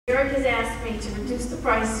Eric has asked me to reduce the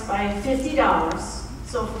price by $50,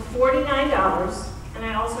 so for $49, and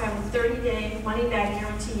I also have a 30-day money-back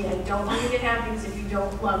guarantee. I don't want you to have these if you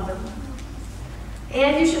don't love them.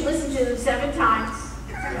 And you should listen to them 7 times.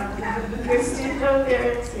 Your student over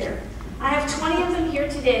there is here. I have 20 of them here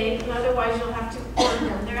today, and otherwise you'll have to order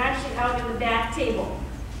them. They're actually out in the back table.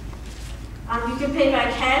 You can pay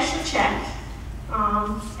by cash or check,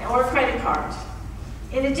 or credit card.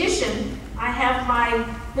 In addition, I have my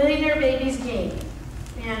Billionaire Babies game,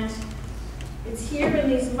 and it's here in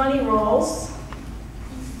these money rolls.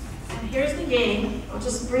 And here's the game. I'll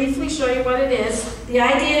just briefly show you what it is. The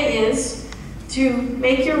idea is to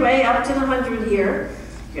make your way up to the 100 here.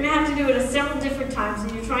 You're going to have to do it several different times,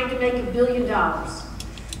 and you're trying to make $1 billion.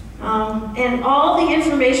 And all the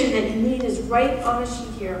information that you need is right on the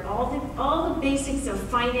sheet here. All the basics of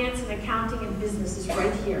finance and accounting and business is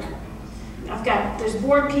right here. There's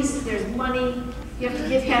board pieces, there's money. You have to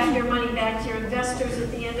give half your money back to your investors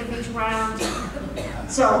at the end of each round.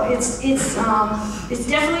 So it's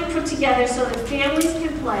definitely put together so that families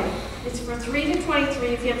can play. It's for 3 to 23.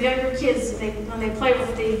 If you have younger kids, when they play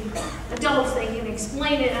with the adults, they can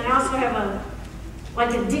explain it. And I also have a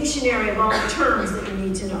dictionary of all the terms that you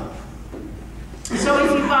need to know. So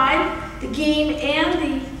if you buy the game and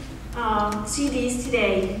the CDs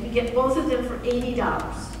today, you get both of them for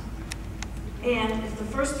 $80. And if the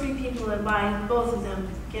first 3 people that buy both of them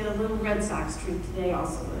get a little Red Sox treat today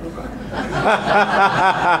also. What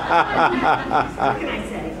can I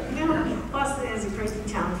say? You know, Boston is a crazy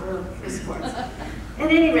town for sports.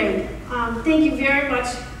 At any rate, thank you very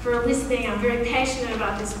much for listening. I'm very passionate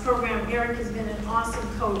about this program. Eric has been an awesome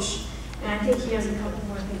coach, and I think he has a couple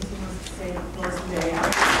more things he wants to say to close the day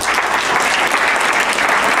out.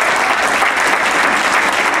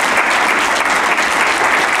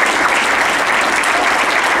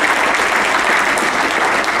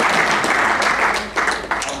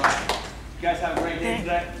 You guys have a great day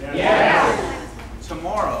today? Yeah.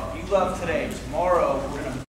 Tomorrow, you love today. Tomorrow, we're going to